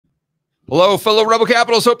Hello, fellow Rebel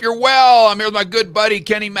Capitals. Hope you're well. I'm here with my good buddy,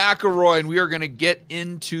 Kenny McElroy, and we are going to get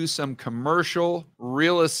into some commercial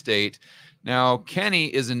real estate. Now, Kenny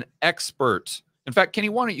is an expert. In fact, Kenny,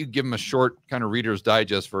 why don't you give him a short kind of Reader's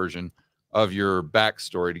Digest version of your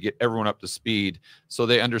backstory to get everyone up to speed so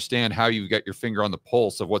they understand how you got your finger on the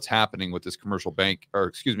pulse of what's happening with this commercial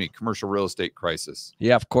real estate crisis.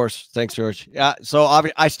 Yeah, of course. Thanks, George. Yeah, so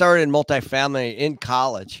I started in multifamily in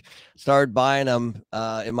college, started buying them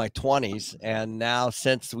in my 20s, and now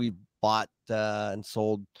since we bought and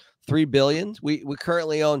sold $3 billion, we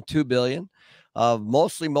currently own $2 billion of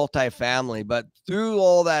mostly multifamily. But through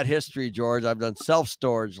all that history, George, I've done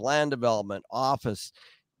self-storage, land development, office,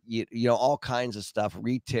 you know, all kinds of stuff,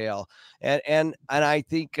 retail. And I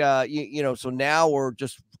think, so now we're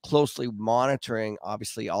just closely monitoring,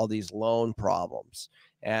 obviously, all these loan problems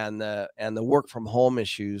and the work from home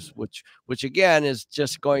issues, which again is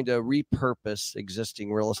just going to repurpose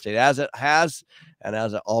existing real estate as it has and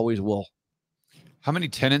as it always will. How many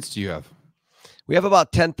tenants do you have? We have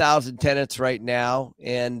about 10,000 tenants right now.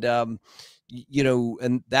 And,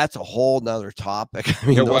 and that's a whole nother topic. I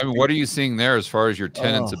mean, what are you seeing there as far as your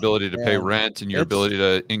tenants' ability to pay rent and your ability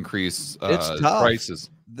to increase prices?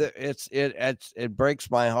 It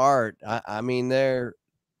breaks my heart. I mean, the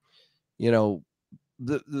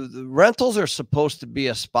rentals are supposed to be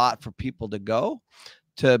a spot for people to go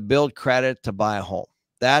to build credit to buy a home.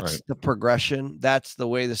 That's right. The progression. That's the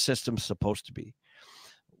way the system's supposed to be.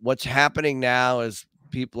 What's happening now is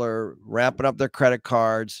people are ramping up their credit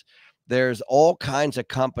cards. There's all kinds of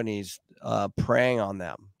companies preying on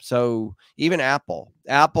them. So even Apple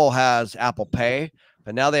has Apple Pay,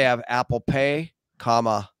 but now they have Apple Pay,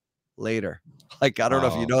 later. Like, I don't know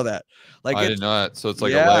if you know that. Like, I didn't know that. So it's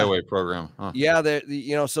like a layaway program. Huh. Yeah,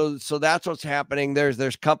 so that's what's happening.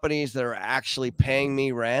 There's companies that are actually paying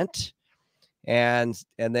me rent and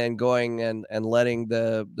then going and letting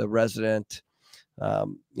the resident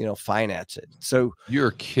finance it. So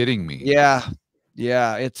you're kipping me. Yeah.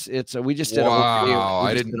 Yeah, it's we just did a whole video.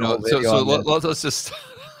 I didn't know. So let's just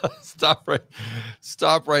stop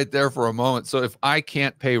right there for a moment. So if I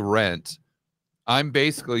can't pay rent, I'm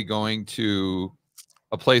basically going to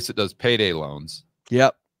a place that does payday loans.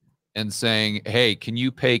 Yep. And saying, hey, can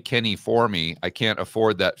you pay Kenny for me? I can't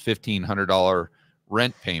afford that $1,500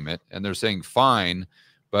 rent payment. And they're saying, fine,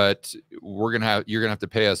 but you're gonna have to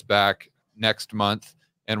pay us back next month,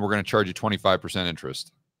 and we're gonna charge you 25%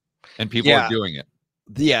 interest. And people are doing it.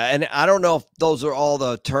 Yeah, and I don't know if those are all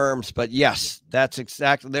the terms, but yes, that's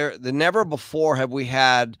exactly there. Never before have we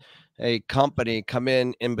had a company come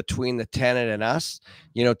in between the tenant and us.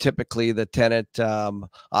 You know, typically the tenant, the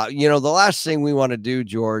last thing we want to do,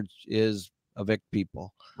 George, is evict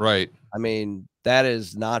people. Right. I mean, that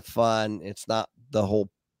is not fun. It's not the whole,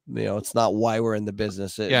 it's not why we're in the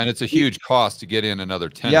business. And it's a huge cost to get in another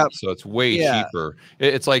tenant. Yep. So it's way cheaper.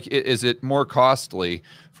 It's like, is it more costly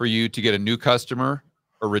for you to get a new customer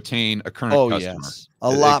or retain a current customer? Yes. A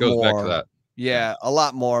lot more. Back to that. Yeah, a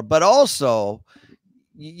lot more. But also,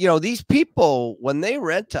 these people, when they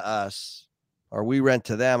rent to us, or we rent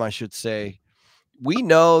to them, I should say, we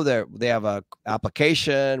know that they have a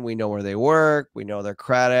application. We know where they work. We know their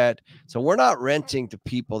credit. So we're not renting to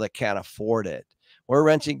people that can't afford it. We're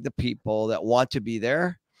renting to people that want to be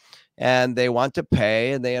there and they want to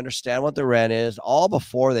pay and they understand what the rent is all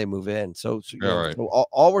before they move in. So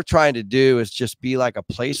all we're trying to do is just be like a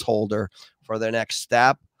placeholder for the next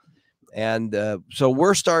step. And so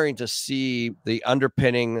we're starting to see the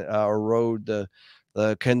underpinning erode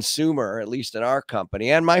the consumer, at least in our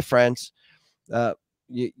company and my friends.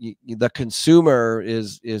 The consumer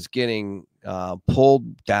is getting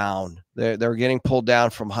pulled down. They're getting pulled down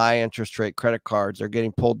from high interest rate credit cards. They're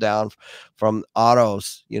getting pulled down from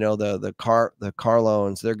autos, the car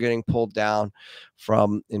loans. They're getting pulled down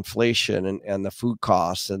from inflation and the food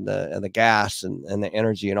costs and the gas and the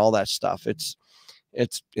energy and all that stuff. It's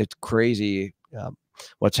crazy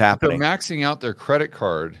what's happening. They're maxing out their credit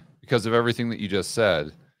card because of everything that you just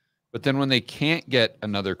said. But then when they can't get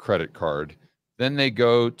another credit card, then they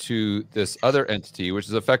go to this other entity, which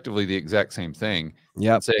is effectively the exact same thing.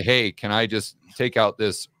 Yeah. And say, hey, can I just take out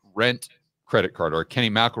this rent credit card or Kenny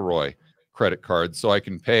McElroy credit card so I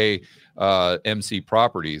can pay MC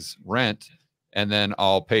Properties rent, and then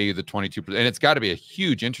I'll pay you the 22%. And it's got to be a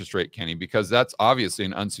huge interest rate, Kenny, because that's obviously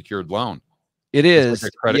an unsecured loan. It is.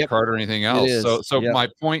 Like a credit card or anything else. So my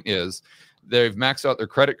point is, they've maxed out their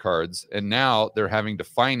credit cards, and now they're having to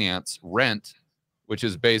finance rent, which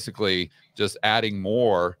is basically just adding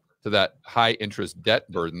more to that high interest debt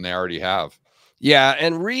burden they already have. Yeah.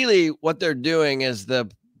 And really what they're doing is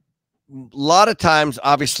lot of times,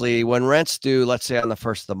 obviously, when rent's due, let's say on the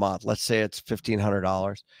first of the month, let's say it's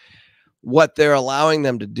 $1,500, what they're allowing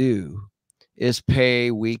them to do is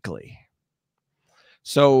pay weekly.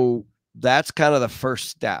 So that's kind of the first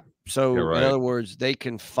step. So in other words, they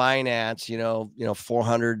can finance,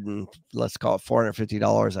 400 and let's call it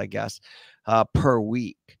 $450, I guess, per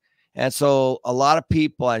week. And so a lot of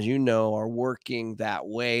people, as you know, are working that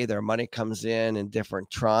way. Their money comes in different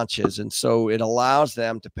tranches. And so it allows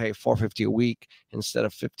them to pay $450 a week instead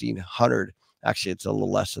of $1,500. Actually, it's a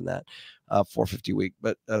little less than that, $450 a week,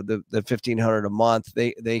 but the $1,500 a month,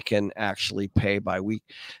 they can actually pay by week.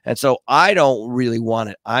 And so I don't really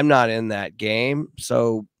want it. I'm not in that game.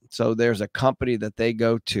 So there's a company that they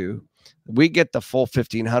go to. We get the full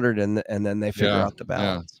 $1,500 and then they figure out the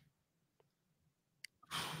balance.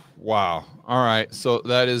 Wow. All right. So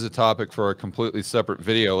that is a topic for a completely separate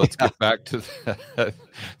video. Let's get back to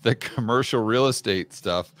the commercial real estate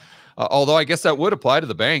stuff. Although I guess that would apply to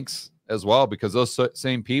the banks as well, because those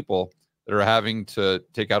same people that are having to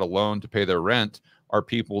take out a loan to pay their rent are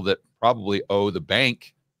people that probably owe the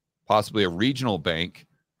bank, possibly a regional bank,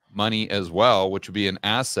 money as well, which would be an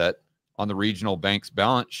asset on the regional bank's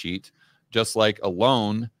balance sheet, just like a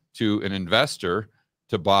loan to an investor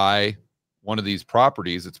to buy one of these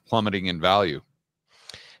properties that's plummeting in value.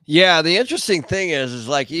 Yeah, the interesting thing is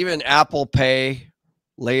like even Apple Pay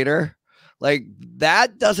later, like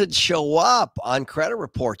that doesn't show up on credit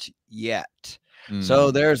reports yet.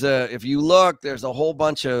 So if you look, there's a whole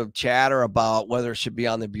bunch of chatter about whether it should be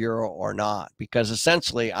on the bureau or not, because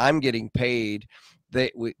essentially I'm getting paid.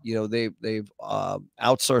 They've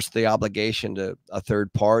outsourced the obligation to a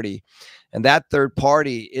third party, and that third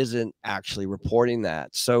party isn't actually reporting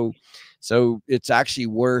that. So it's actually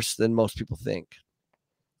worse than most people think.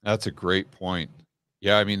 That's a great point.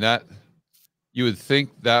 Yeah, I mean, that you would think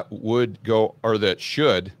that would go, or that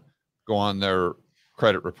should go on their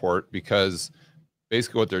credit report, because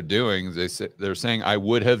basically what they're doing is they're saying I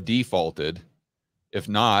would have defaulted if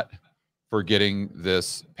not for getting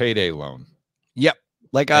this payday loan. Yep.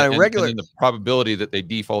 Like on a regular, and the probability that they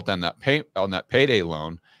default on that payday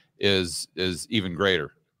loan is even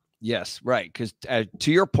greater. Yes, right. Because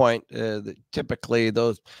to your point, typically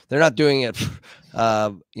they're not doing it,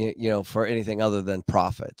 for anything other than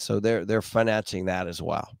profit. So they're financing that as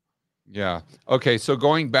well. Yeah. Okay. So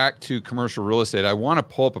going back to commercial real estate, I want to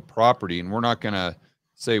pull up a property, and we're not going to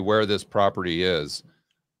say where this property is,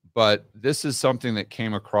 but this is something that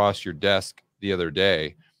came across your desk the other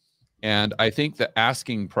day. And I think the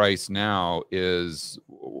asking price now is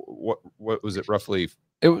what was it roughly?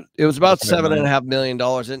 It was about $7.5 million.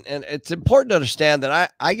 And it's important to understand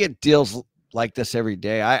that I get deals like this every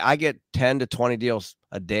day. I get 10 to 20 deals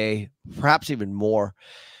a day, perhaps even more.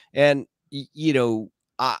 And,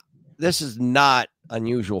 this is not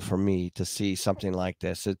unusual for me to see something like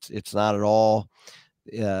this. It's not at all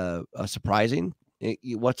surprising.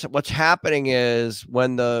 What's happening is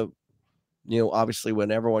when obviously when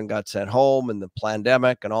everyone got sent home and the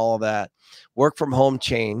pandemic and all of that, work from home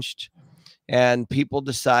changed. And people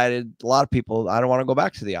decided, a lot of people, I don't want to go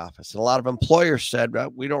back to the office. And a lot of employers said,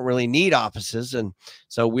 well, we don't really need offices. And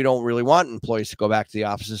so we don't really want employees to go back to the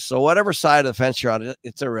offices. So whatever side of the fence you're on,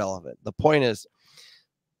 it's irrelevant. The point is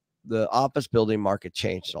the office building market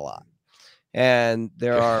changed a lot. And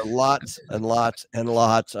there are lots and lots and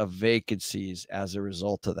lots of vacancies as a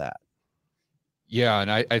result of that. Yeah.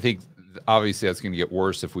 And I think obviously that's going to get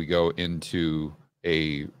worse if we go into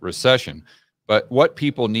a recession. But what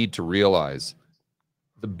people need to realize,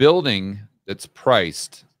 the building that's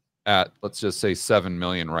priced at, let's just say 7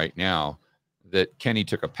 million right now, that Kenny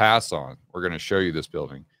took a pass on, we're going to show you this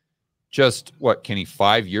building. Just what, Kenny,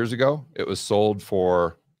 5 years ago, it was sold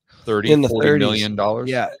for $40 million.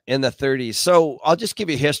 Yeah, in the 30s. So I'll just give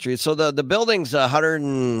you history. So the building's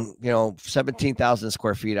 117,000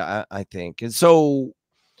 square feet, I think. And so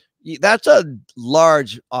that's a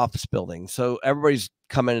large office building. So everybody's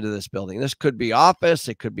coming into this building. This could be office,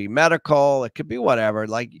 it could be medical, it could be whatever.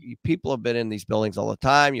 Like people have been in these buildings all the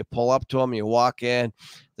time. You pull up to them, you walk in,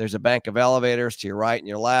 there's a bank of elevators to your right and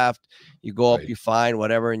your left. You go up, you find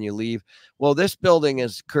whatever, and you leave. Well, this building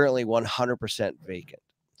is currently 100% vacant.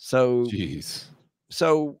 So,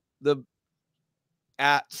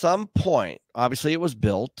 at some point, obviously it was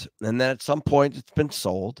built, and then at some point it's been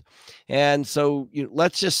sold. And so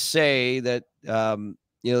let's just say that,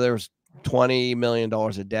 there was $20 million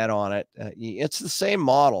of debt on it. It's the same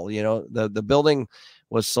model. The building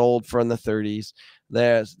was sold for in the 30s.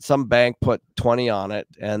 There's some bank put 20 on it,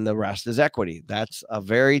 and the rest is equity. That's a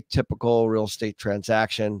very typical real estate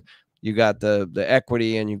transaction. You got the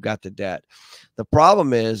equity and you've got the debt. The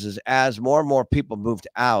problem is as more and more people moved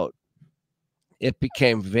out, it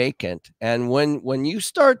became vacant. And when you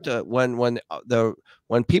start to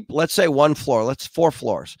when people, let's say 4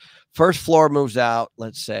 floors, first floor moves out,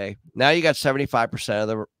 let's say, now you got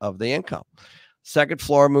 75% of the income. Second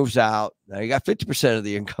floor moves out, now you got 50% of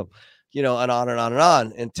the income, and on and on and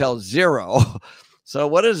on until zero. So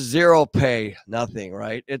what does zero pay? Nothing,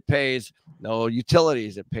 right? It pays no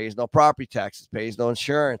utilities, it pays no property taxes, it pays no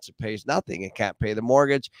insurance, it pays nothing. It can't pay the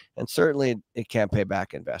mortgage, and certainly it can't pay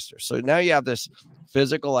back investors. So now you have this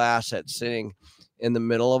physical asset sitting in the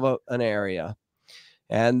middle of an area,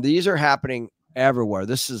 and these are happening everywhere.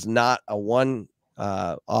 This is not a one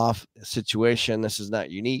off situation. This is not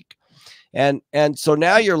unique. And so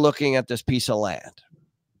now you're looking at this piece of land,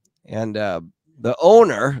 and the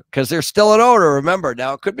owner, because there's still an owner, remember,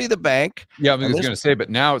 now it could be the bank. Yeah, I was going to say, but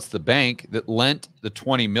now it's the bank that lent the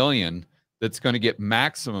 20 million that's going to get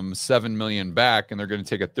maximum 7 million back, and they're going to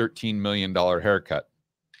take a $13 million haircut.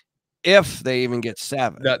 If they even get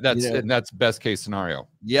 7. That's best case scenario.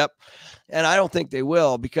 Yep. And I don't think they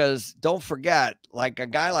will, because don't forget, like a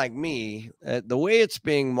guy like me, the way it's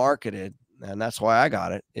being marketed, and that's why I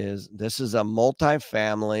got it, is this is a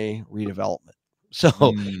multifamily redevelopment.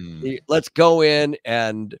 So let's go in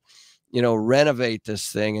and, renovate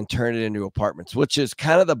this thing and turn it into apartments, which is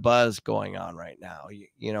kind of the buzz going on right now.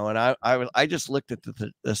 And I just looked at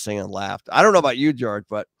this thing and laughed. I don't know about you, George,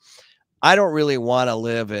 but I don't really want to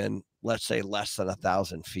live in, let's say, less than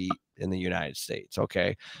 1,000 feet in the United States.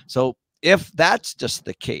 Okay. So if that's just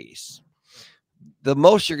the case, the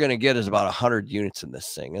most you're going to get is about 100 units in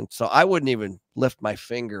this thing. And so I wouldn't even lift my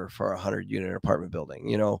finger for a 100-unit apartment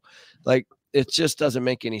building, like, it just doesn't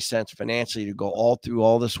make any sense financially to go all through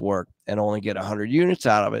all this work and only get 100 units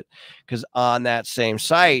out of it. Because on that same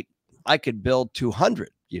site, I could build 200,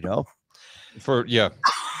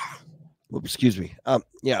 excuse me.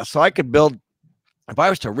 So I could build, if I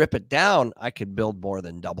was to rip it down, I could build more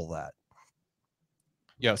than double that.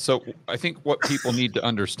 Yeah. So I think what people need to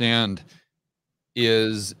understand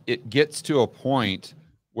is it gets to a point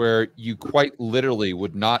where you quite literally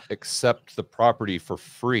would not accept the property for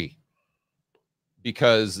free,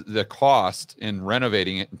 because the cost in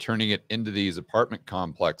renovating it and turning it into these apartment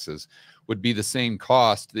complexes would be the same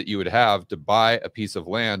cost that you would have to buy a piece of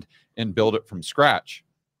land and build it from scratch.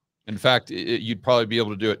 In fact, you'd probably be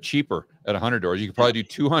able to do it cheaper at 100 doors. You could probably do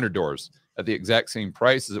 200 doors at the exact same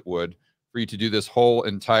price as it would for you to do this whole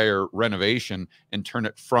entire renovation and turn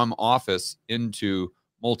it from office into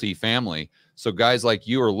multifamily. So guys like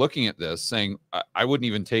you are looking at this saying, I wouldn't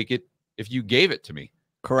even take it if you gave it to me.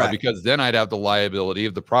 Correct. Because then I'd have the liability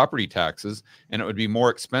of the property taxes, and it would be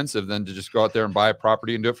more expensive than to just go out there and buy a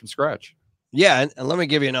property and do it from scratch. Yeah. And let me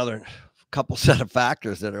give you another couple set of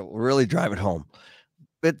factors that will really drive it home.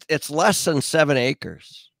 It's less than 7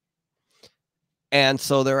 acres. And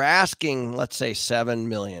so they're asking, let's say, 7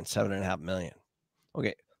 million, 7.5 million.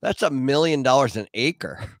 Okay. That's $1 million an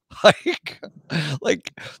acre.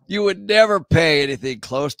 like you would never pay anything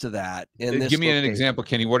close to that in this. Give me an example,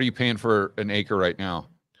 Kenny. What are you paying for an acre right now?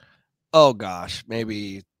 Oh gosh,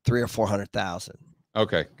 maybe 300,000 or 400,000.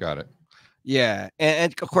 Okay, got it. Yeah,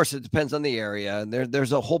 and of course it depends on the area, and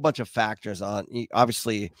there's a whole bunch of factors on.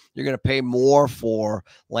 Obviously, you're going to pay more for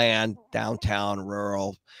land downtown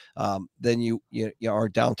rural than you are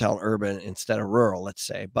downtown urban instead of rural, let's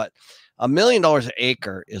say. But $1 million an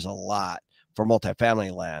acre is a lot for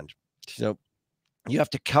multifamily land. So you have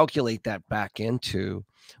to calculate that back into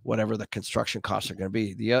whatever the construction costs are going to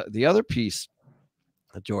be. The other piece,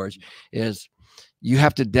 George, is you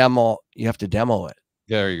have to demo it.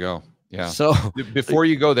 There you go. Yeah. So before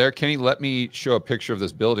you go there, Kenny, let me show a picture of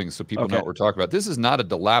this building so people know what we're talking about. This is not a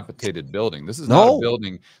dilapidated building. This is not a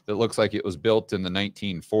building that looks like it was built in the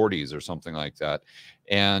 1940s or something like that.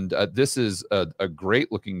 And this is a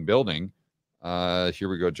great looking building. Here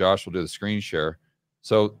we go. Josh will do the screen share.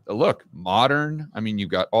 So look, modern. I mean, you've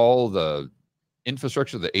got all the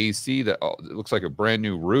infrastructure, the AC, that it looks like a brand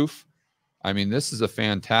new roof. I mean, this is a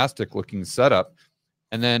fantastic looking setup.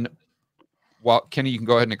 And then, while Kenny, you can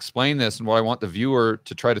go ahead and explain this, and what I want the viewer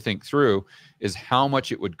to try to think through is how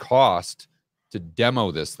much it would cost to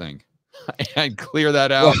demo this thing and clear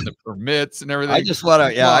that out, and the permits and everything. I just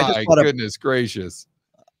want to, goodness gracious.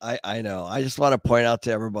 I know. I just want to point out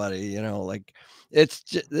to everybody, like it's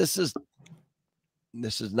just, this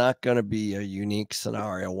is not going to be a unique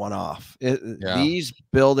scenario, one-off. These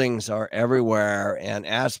buildings are everywhere, and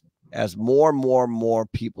as more and more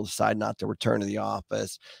people decide not to return to the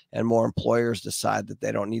office, and more employers decide that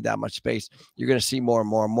they don't need that much space, you're going to see more and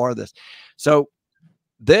more of this. So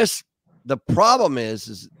the problem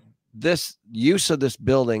is this use of this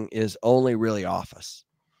building is only really office.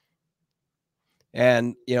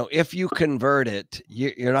 And, if you convert it,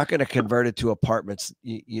 you're not going to convert it to apartments.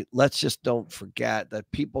 Let's just don't forget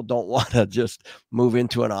that people don't want to just move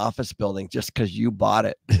into an office building just because you bought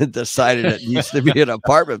it and decided it needs to be an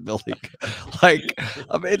apartment building. Like,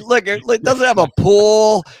 I mean, look, it doesn't have a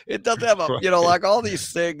pool. It doesn't have a, like all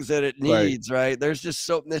these things that it needs, right? There's just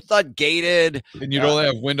it's not gated. And you'd only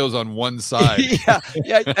have windows on one side. Yeah.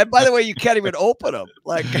 And by the way, you can't even open them.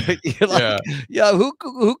 Like, who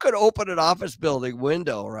could open an office building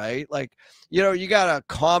window, right? Like, you got a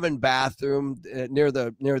common bathroom near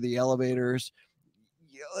the elevators.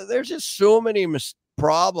 There's just so many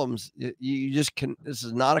problems. You just can. This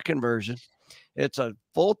is not a conversion. It's a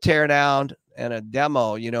full tear down and a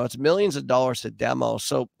demo. It's millions of dollars to demo.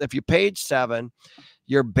 So if you paid 7,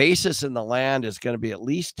 your basis in the land is going to be at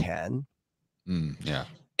least 10. Yeah.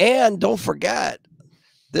 And don't forget,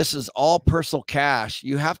 this is all personal cash.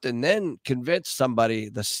 You have to then convince somebody,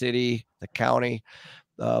 the city, the county,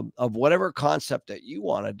 of whatever concept that you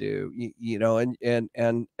want to do,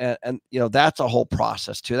 and that's a whole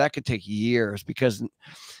process too. That could take years because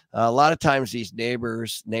a lot of times these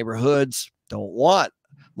neighborhoods don't want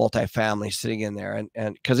multifamily sitting in there,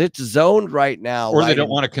 and because it's zoned right now, or they don't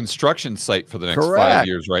want a construction site for the next 5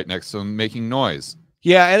 years right next to them making noise.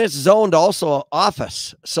 Yeah, and it's zoned also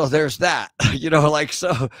office. So there's that,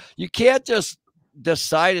 so you can't just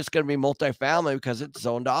decide it's going to be multifamily because it's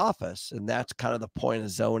zoned to office. And that's kind of the point of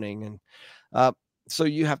zoning. And so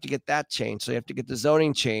you have to get that changed. So you have to get the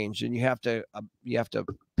zoning changed, and you have to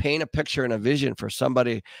paint a picture and a vision for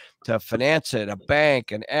somebody to finance it, a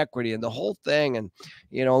bank and equity and the whole thing. And,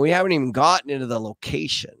 we haven't even gotten into the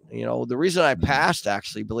location. The reason I passed,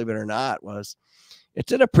 actually, believe it or not, was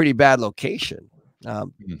it's in a pretty bad location.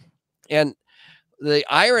 And the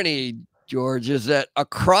irony, George, is that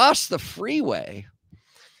across the freeway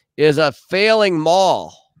is a failing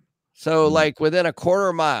mall. So like within a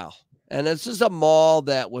quarter mile. And this is a mall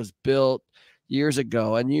that was built years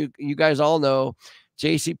ago. And you guys all know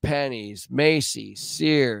JCPenney's, Macy's,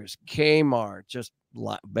 Sears, Kmart, just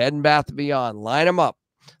Bed and Bath & Beyond, line them up.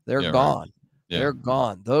 They're gone. Right. Yeah. They're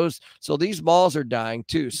gone. So these malls are dying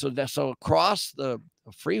too. So across the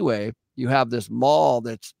freeway, you have this mall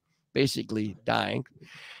that's basically dying,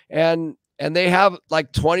 and they have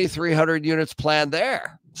like 2,300 units planned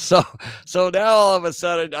there. So now all of a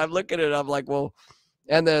sudden I'm looking at it, I'm like, well,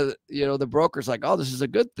 and the broker's like, oh, this is a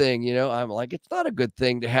good thing. I'm like, it's not a good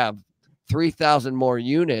thing to have 3,000 more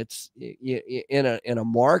units in a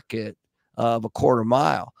market of a quarter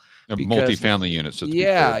mile. Multifamily units.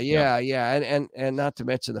 Yeah. And not to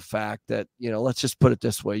mention the fact that, let's just put it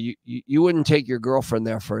this way. You wouldn't take your girlfriend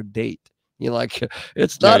there for a date.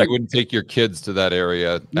 It's not. You wouldn't take your kids to that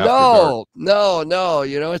area. No.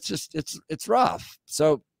 It's just, it's rough.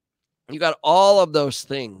 So you got all of those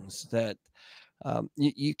things that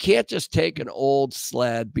you can't just take an old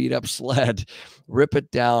sled, beat up sled, rip it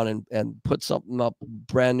down and put something up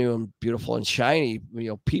brand new and beautiful and shiny.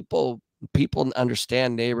 People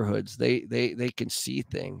understand neighborhoods. They can see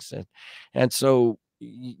things. And so,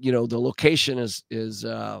 the location is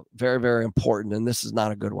very, very important. And this is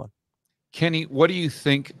not a good one. Kenny, what do you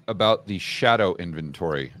think about the shadow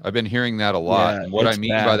inventory? I've been hearing that a lot. Yeah, and what I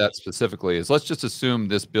mean by that specifically is, let's just assume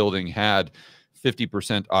this building had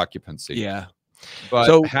 50% occupancy. Yeah.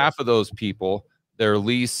 But half of those people, their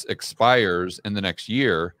lease expires in the next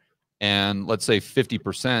year. And let's say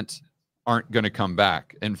 50% aren't going to come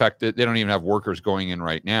back. In fact, they don't even have workers going in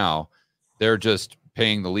right now. They're just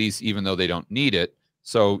paying the lease even though they don't need it.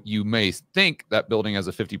 So you may think that building has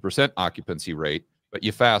a 50% occupancy rate, but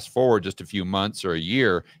you fast forward just a few months or a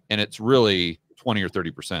year, and it's really 20 or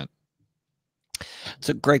 30%. It's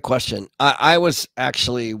a great question. I was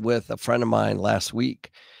actually with a friend of mine last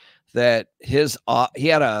week that he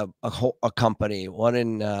had a company, one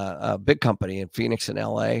in a big company in Phoenix and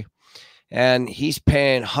LA, and he's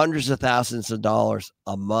paying hundreds of thousands of dollars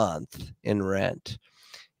a month in rent,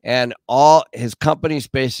 and all his company's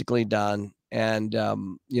basically done. And,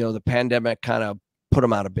 the pandemic kind of put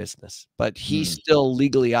him out of business, but he's still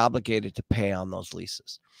legally obligated to pay on those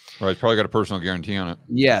leases. Right. He's probably got a personal guarantee on it.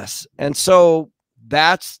 Yes. And so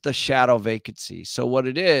that's the shadow vacancy. So what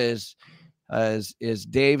it is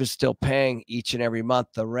Dave is still paying each and every month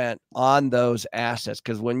the rent on those assets.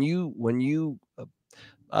 Cause when you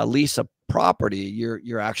lease a property,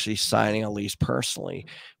 you're actually signing a lease personally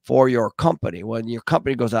for your company. When your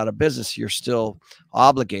company goes out of business, you're still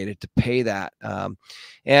obligated to pay that.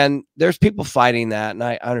 And there's people fighting that, and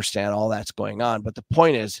I understand all that's going on. But the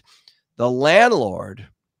point is, the landlord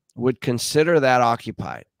would consider that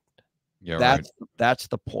occupied. Yeah, that's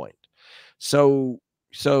the point. So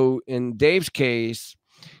in Dave's case,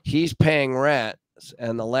 he's paying rent is,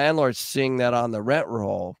 and the landlord's seeing that on the rent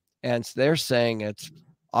roll, and they're saying it's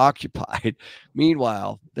occupied.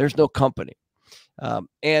 Meanwhile, there's no company.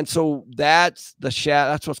 And so that's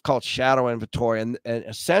that's what's called shadow inventory. And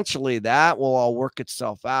essentially that will all work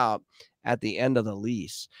itself out at the end of the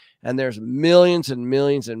lease. And there's millions and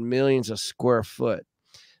millions and millions of square foot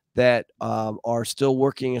that are still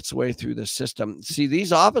working its way through the system. See,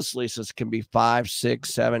 these office leases can be 5,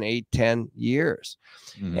 6, 7, 8, 10 years.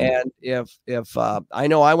 And if I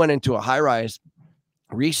know I went into a high rise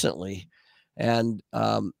recently, and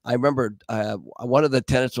I remember one of the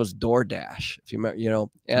tenants was DoorDash, if you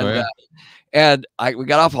remember, and we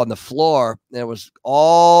got off on the floor, and it was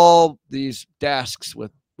all these desks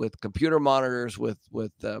with computer monitors with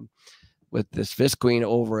this visqueen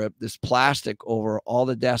over it, this plastic over all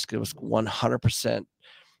the desks. It was 100%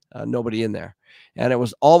 nobody in there, and it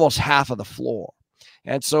was almost half of the floor.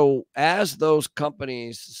 And so as those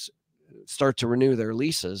companies start to renew their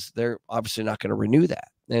leases, they're obviously not going to renew that.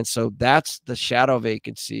 And so that's the shadow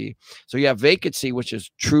vacancy. So you have vacancy, which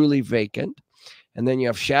is truly vacant. And then you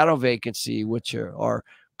have shadow vacancy, which are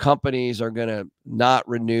companies are going to not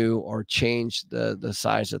renew or change the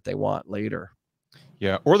size that they want later.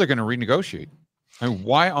 Yeah. Or they're going to renegotiate. I mean,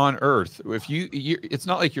 why on earth, if it's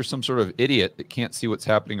not like you're some sort of idiot that can't see what's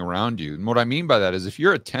happening around you. And what I mean by that is if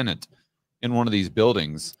you're a tenant in one of these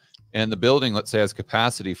buildings and the building, let's say, has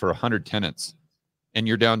capacity for 100 tenants and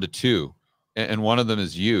you're down to 2, and one of them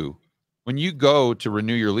is you, when you go to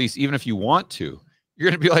renew your lease, even if you want to, you're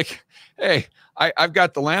going to be like, hey, I've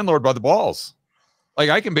got the landlord by the balls. Like,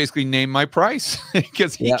 I can basically name my price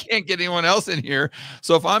because he can't get anyone else in here.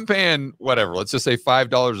 So if I'm paying whatever, let's just say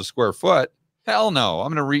 $5 a square foot, hell no,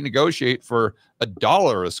 I'm going to renegotiate for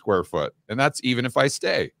 $1 a square foot. And that's even if I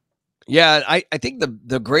stay. Yeah, I think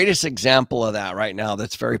the greatest example of that right now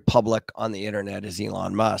that's very public on the internet is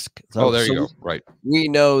Elon Musk. So, there you go. Right. We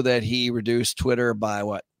know that he reduced Twitter by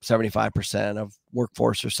 75% of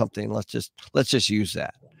workforce or something. Let's just use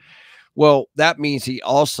that. Well, that means he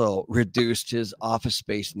also reduced his office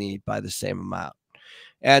space need by the same amount.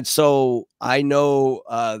 And so I know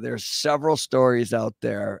there's several stories out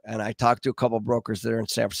there, and I talked to a couple of brokers that are in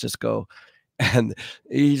San Francisco, and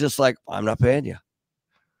he's just like, I'm not paying you.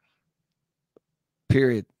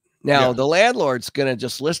 Period. Now, the landlord's going to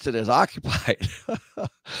just list it as occupied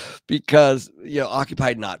because,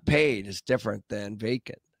 occupied not paid is different than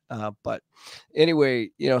vacant. But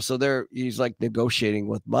anyway, so he's like negotiating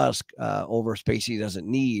with Musk over space he doesn't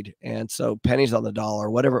need. And so pennies on the dollar,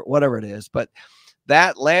 whatever it is. But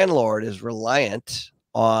that landlord is reliant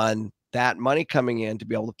on that money coming in to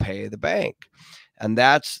be able to pay the bank. And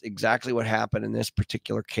that's exactly what happened in this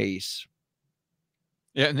particular case.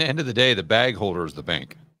 Yeah, at the end of the day, the bag holder is the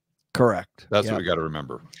bank. Correct. That's what we got to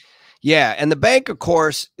remember. Yeah, and the bank, of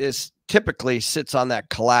course, is typically sits on that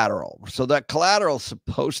collateral. So that collateral is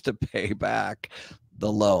supposed to pay back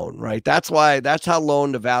the loan, right? That's how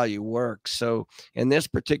loan to value works. So in this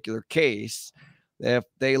particular case, if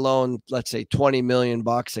they loan, let's say, $20 million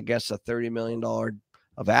against a $30 million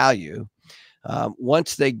of value,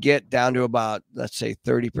 once they get down to about, let's say,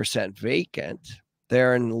 30% vacant,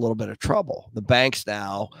 they're in a little bit of trouble. The banks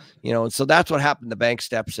now, and so that's what happened. The bank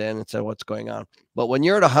steps in and said, what's going on? But when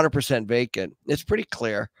you're at 100% vacant, it's pretty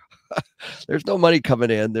clear. There's no money coming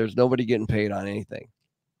in. There's nobody getting paid on anything.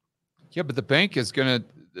 Yeah, but the bank is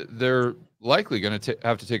they're likely going to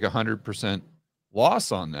have to take 100%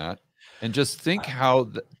 loss on that. And just think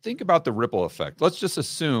about the ripple effect. Let's just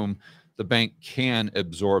assume the bank can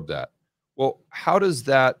absorb that. Well, how does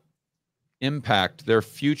that impact their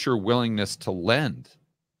future willingness to lend,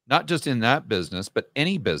 not just in that business, but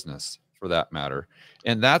any business for that matter?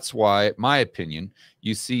 And that's why, in my opinion,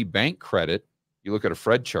 you see bank credit, you look at a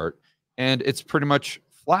Fred chart, and it's pretty much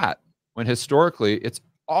flat, when historically it's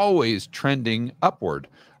always trending upward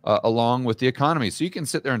along with the economy. So you can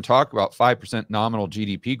sit there and talk about 5% nominal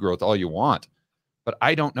GDP growth all you want, but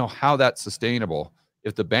I don't know how that's sustainable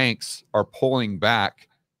if the banks are pulling back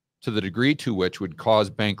to the degree to which would cause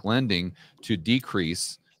bank lending to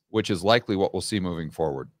decrease, which is likely what we'll see moving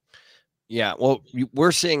forward. Yeah, well,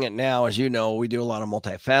 we're seeing it now. As you know, we do a lot of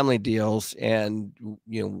multifamily deals, and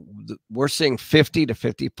we're seeing 50 to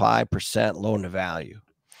 55% loan to value.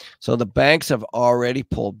 So the banks have already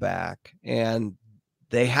pulled back, and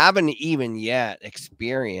they haven't even yet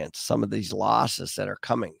experienced some of these losses that are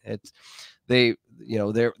coming. They're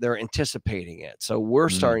anticipating it. So we're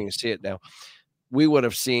starting to see it now. We would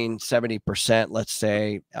have seen 70%, let's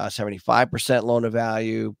say 75% loan to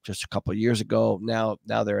value just a couple of years ago. Now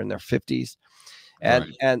they're in their 50s.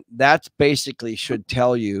 And that's basically should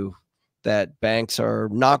tell you that banks are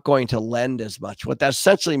not going to lend as much. What that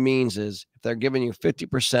essentially means is If they're giving you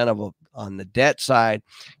 50% on the debt side,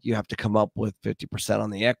 you have to come up with 50% on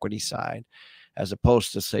the equity side, as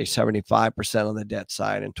opposed to say 75% on the debt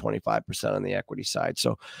side and 25% on the equity side.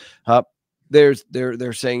 So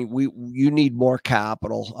they're saying you need more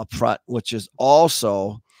capital up front, which is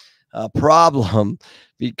also a problem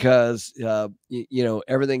because you know,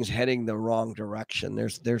 everything's heading the wrong direction.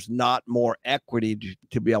 There's not more equity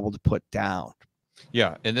to be able to put down.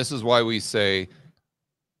 Yeah, and this is why we say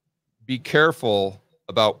be careful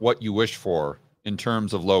about what you wish for in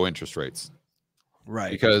terms of low interest rates.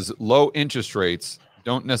 Right. Because low interest rates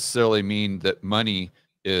don't necessarily mean that money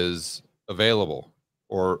is available,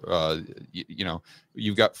 or you know,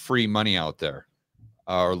 you've got free money out there,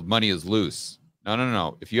 or money is loose.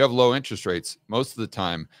 No. If you have low interest rates, most of the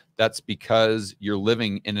time that's because you're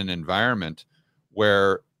living in an environment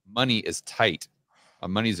where money is tight.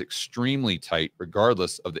 Money is extremely tight,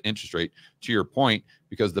 regardless of the interest rate, to your point,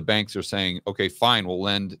 because the banks are saying, okay, fine, we'll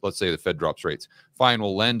lend, let's say the Fed drops rates. Fine,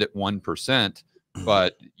 we'll lend at 1%,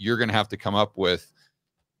 but you're going to have to come up with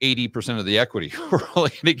 80% of the equity. We're only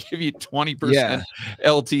going to give you 20%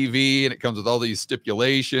 LTV, and it comes with all these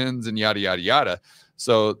stipulations and yada, yada, yada.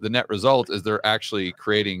 So the net result is they're actually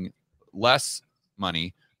creating less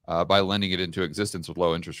money by lending it into existence with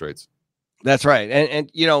low interest rates. That's right. And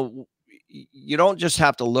you know, you don't just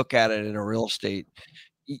have to look at it in a real estate.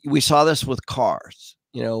 We saw this with cars.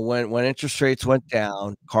 You know, when interest rates went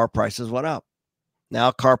down, car prices went up. Now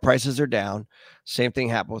car prices are down. Same thing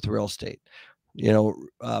happened with real estate. You know,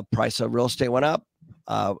 price of real estate went up,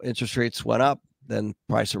 interest rates went up, then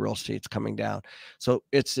price of real estate's coming down. So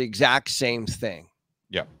it's the exact same thing.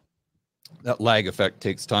 Yeah. That lag effect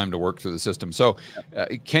takes time to work through the system. So,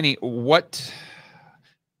 Kenny, when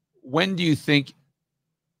do you think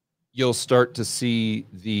you'll start to see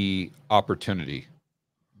the opportunity?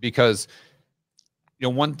 Because, you know,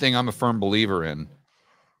 one thing I'm a firm believer in,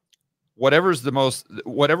 whatever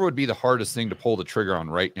would be the hardest thing to pull the trigger on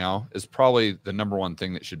right now is probably the number one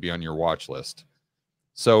thing that should be on your watch list.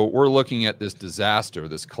 So we're looking at this disaster,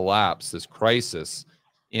 this collapse, this crisis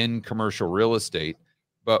in commercial real estate.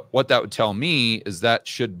 But what that would tell me is that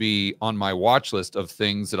should be on my watch list of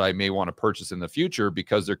things that I may want to purchase in the future,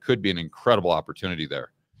 because there could be an incredible opportunity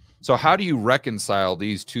there. So how do you reconcile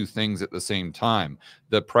these two things at the same time?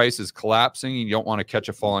 The price is collapsing, and you don't want to catch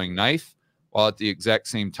a falling knife, while at the exact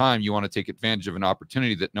same time, you want to take advantage of an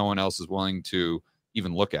opportunity that no one else is willing to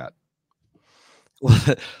even look at. Well,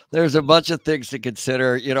 there's a bunch of things to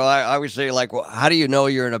consider. You know, I always say, like, well, how do you know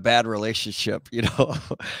you're in a bad relationship? You know,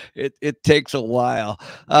 it takes a while.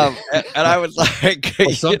 And I was like,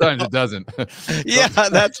 well, sometimes it doesn't. Yeah,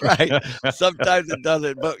 that's right. Sometimes it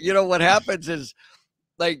doesn't. But you know, what happens is,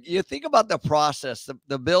 like, you think about the process.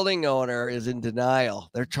 The building owner is in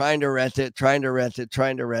denial. They're trying to rent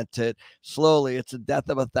it. Slowly, it's a death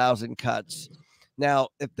of 1,000 cuts. Now,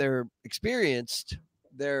 if they're experienced,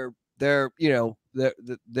 they're you know,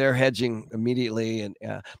 they're hedging immediately, and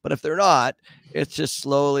but if they're not, it's just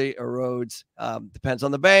slowly erodes. Depends on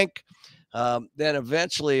the bank. Then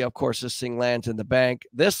eventually, of course, this thing lands in the bank.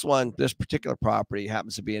 This particular property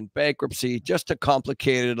happens to be in bankruptcy. Just to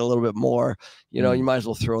complicate it a little bit more, you know, you might as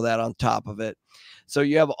well throw that on top of it. So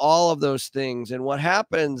you have all of those things. And what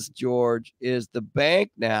happens, George, is the bank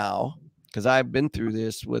now, because I've been through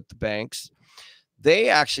this with the banks, they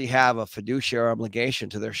actually have a fiduciary obligation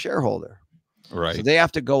to their shareholder. Right. So they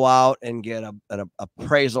have to go out and get an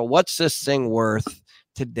appraisal. What's this thing worth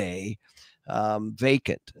today?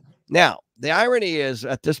 Vacant. Now, the irony is,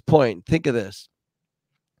 at this point, think of this.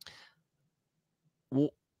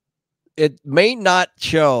 It may not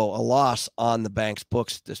show a loss on the bank's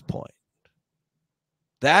books at this point.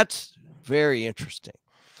 That's very interesting.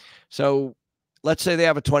 So let's say they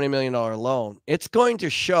have a $20 million loan. It's going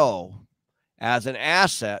to show as an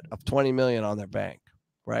asset of $20 million on their bank,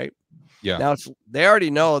 right? Yeah. Now they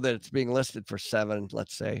already know that it's being listed for 7,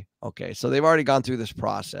 let's say. Okay. So they've already gone through this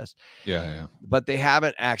process. Yeah. But they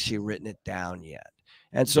haven't actually written it down yet.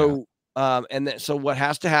 And so, so what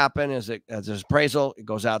has to happen is as there's appraisal, it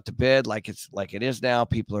goes out to bid like it is now.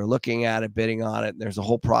 People are looking at it, bidding on it. And there's a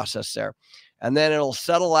whole process there. And then it'll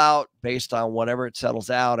settle out based on whatever it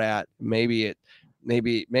settles out at. Maybe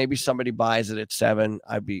somebody buys it at 7.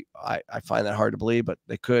 I find that hard to believe, but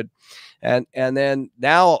they could. And then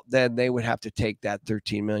they would have to take that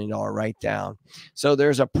 $13 million write down. So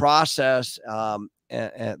there's a process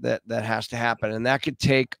that has to happen, and that could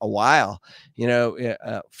take a while. You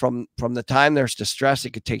know, from the time there's distress,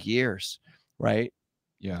 it could take years, right?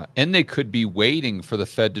 Yeah, and they could be waiting for the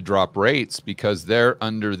Fed to drop rates because they're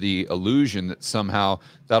under the illusion that somehow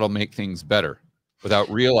that'll make things better. without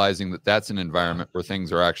realizing that that's an environment where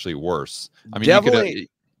things are actually worse. I mean, Definitely.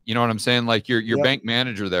 you know what I'm saying? Like your bank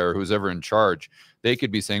manager there, who's ever in charge, they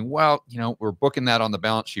could be saying, well, you know, we're booking that on the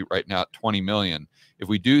balance sheet right now at 20 million. If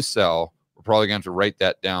we do sell, we're probably going to have to write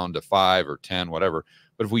that down to 5 or 10, whatever.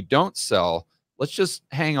 But if we don't sell, let's just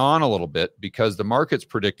hang on a little bit, because the market's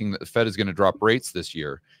predicting that the Fed is going to drop rates this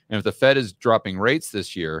year. And if the Fed is dropping rates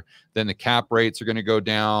this year, then the cap rates are going to go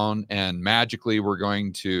down, and magically we're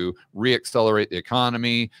going to reaccelerate the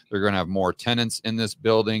economy. They're going to have more tenants in this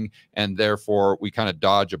building, and therefore we kind of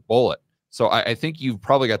dodge a bullet. So I think you've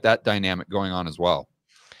probably got that dynamic going on as well.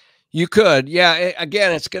 You could. Yeah.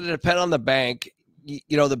 Again, it's going to depend on the bank.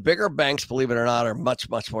 You know, the bigger banks, believe it or not, are much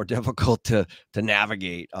more difficult to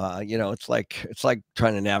navigate. You know, it's like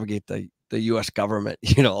trying to navigate the U.S. government.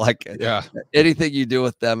 You know, like anything you do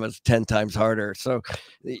with them is 10 times harder. So,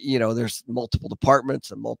 you know, there's multiple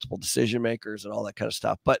departments and multiple decision makers and all that kind of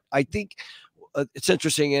stuff. But I think it's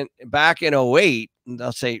interesting. Back in 08,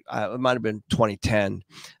 I'll say it might have been 2010,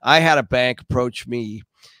 I had a bank approach me,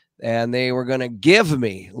 and they were going to give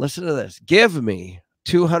me, listen to this, give me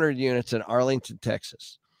 200 units in Arlington,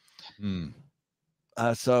 Texas.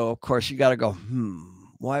 So of course you got to go,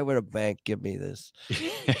 why would a bank give me this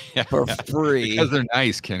for free? Because they're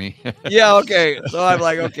nice, Kenny. Yeah. Okay. So I'm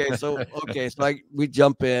like, So we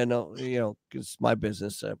jump in, you know, it's my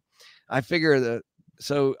business. I figure that,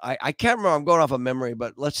 so I can't remember, I'm going off of memory,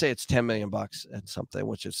 but let's say it's 10 million bucks at something,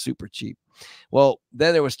 which is super cheap. Well,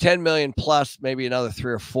 then there was 10 million plus maybe another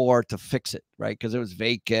 3 or 4 to fix it, right? Because it was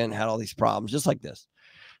vacant, had all these problems, just like this.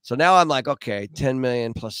 So now I'm like, okay, 10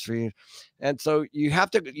 million plus 3. And so you have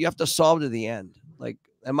to solve to the end. Like,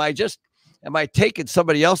 am I taking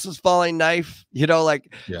somebody else's falling knife? You know,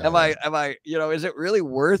 like, am I, you know, is it really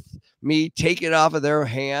worth me taking it off of their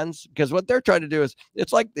hands? Because what they're trying to do is,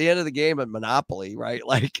 it's like the end of the game at Monopoly, right?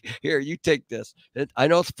 Like, here, you take this. I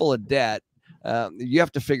know it's full of debt. You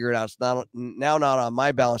have to figure it out. It's not on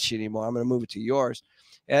my balance sheet anymore. I'm going to move it to yours.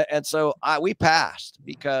 And so we passed,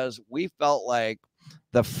 because we felt like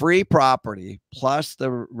the free property plus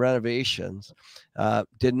the renovations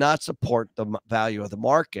did not support the value of the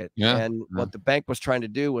market. What the bank was trying to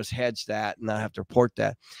do was hedge that and not have to report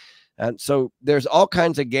that. And so there's all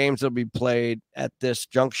kinds of games that'll be played at this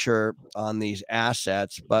juncture on these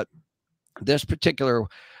assets. But this particular,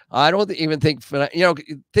 I don't even think, you know,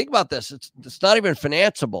 think about this. It's not even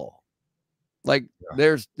financeable. Like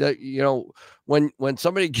there's, you know, when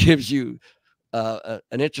somebody gives you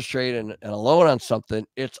an interest rate and a loan on something,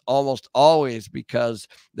 it's almost always because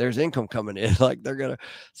there's income coming in. Like they're gonna,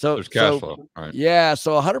 there's cash flow. Right. Yeah.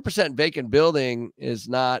 So 100% vacant building is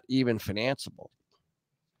not even financeable.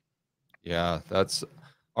 Yeah, that's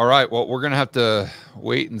all right. Well, we're gonna have to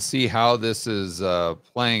wait and see how this is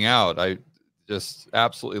playing out. I just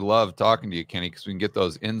absolutely love talking to you, Kenny, because we can get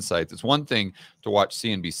those insights. It's one thing to watch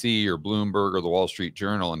CNBC or Bloomberg or the Wall Street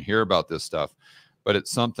Journal and hear about this stuff, but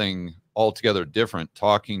it's something altogether different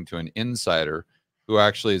talking to an insider who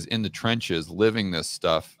actually is in the trenches living this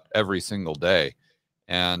stuff every single day.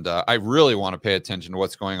 And I really want to pay attention to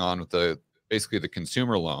what's going on with basically the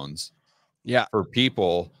consumer loans for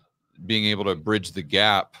people being able to bridge the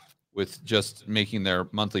gap with just making their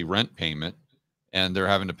monthly rent payment, and they're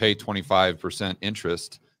having to pay 25%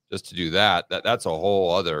 interest just to do that. That's a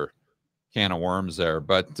whole other can of worms there.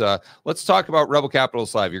 But let's talk about Rebel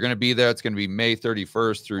Capitalist Live. You're going to be there. It's going to be May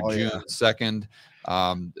 31st through June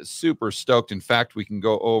 2nd. Super stoked. In fact, we can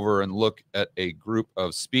go over and look at a group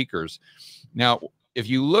of speakers. Now, if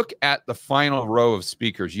you look at the final row of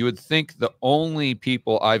speakers, you would think the only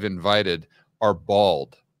people I've invited are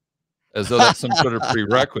bald, as though that's some sort of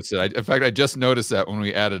prerequisite. In fact, I just noticed that when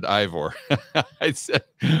we added Ivor. I said,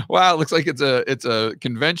 wow, it looks like it's a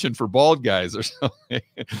convention for bald guys or something.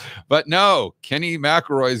 But no, Kenny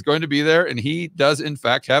McElroy is going to be there, and he does, in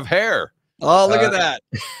fact, have hair. Oh, look at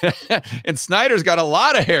that. And Snyder's got a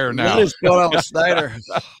lot of hair now. What is going on with Snyder?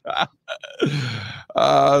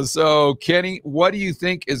 So, Kenny, what do you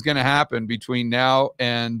think is going to happen between now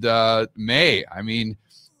and May? I mean,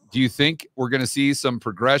 do you think we're going to see some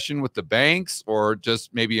progression with the banks, or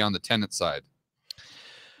just maybe on the tenant side?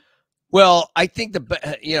 Well, I think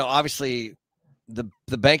obviously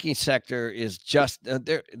the banking sector is just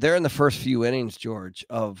they're in the first few innings, George,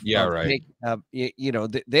 right.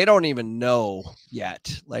 They don't even know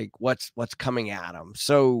yet like what's coming at them.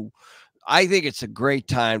 So I think it's a great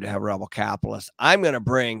time to have Rebel Capitalists. I'm going to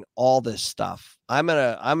bring all this stuff. I'm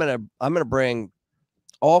going to bring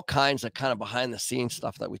all kinds of kind of behind the scenes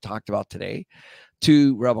stuff that we talked about today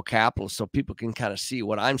to Rebel Capitalists, so people can kind of see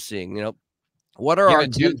what I'm seeing. You know, What are our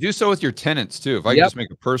do so with your tenants too? If I can just make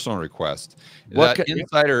a personal request, that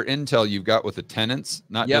insider intel you've got with the tenants,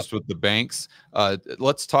 not just with the banks.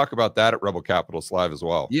 Let's talk about that at Rebel Capitals Live as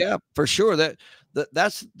well. Yeah, for sure.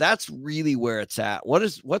 That's really where it's at.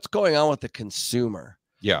 What's going on with the consumer?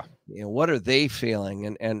 Yeah. What are they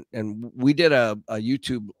feeling? And we did a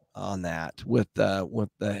YouTube on that with the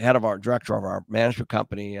head of our director of our management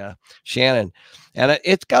company, Shannon, and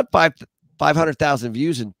it's got 500,000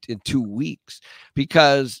 views in 2 weeks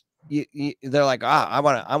because they're like, I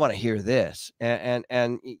want to hear this, and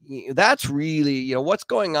that's really what's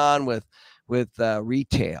going on with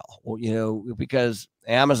retail, because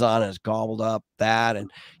Amazon has gobbled up that,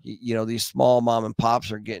 and these small mom and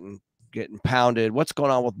pops are getting pounded. What's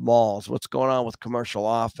going on with malls? What's going on with commercial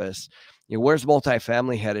office? Where's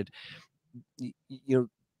multifamily headed?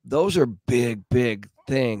 Those are big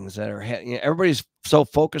things that are everybody's so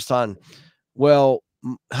focused on, well,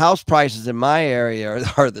 house prices in my area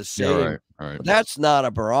are the same. Yeah, right. But that's not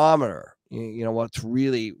a barometer. What's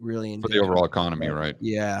really for the overall economy, right?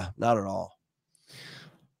 Yeah, not at all.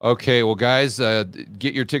 Okay, well, guys,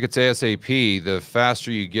 get your tickets ASAP. The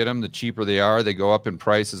faster you get them, the cheaper they are. They go up in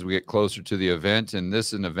price as we get closer to the event, and this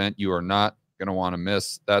is an event you are not going to want to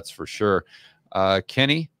miss. That's for sure.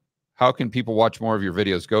 Kenny, how can people watch more of your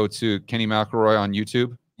videos? Go to Kenny McElroy on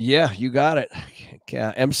YouTube. Yeah, you got it.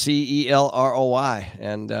 McElroy,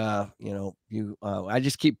 and I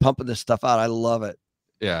just keep pumping this stuff out. I love it.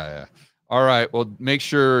 Yeah. All right. Well, make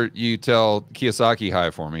sure you tell Kiyosaki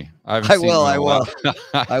hi for me. I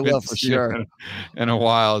will for sure in a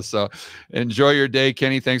while. So enjoy your day,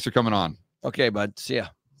 Kenny. Thanks for coming on. Okay, bud. See ya.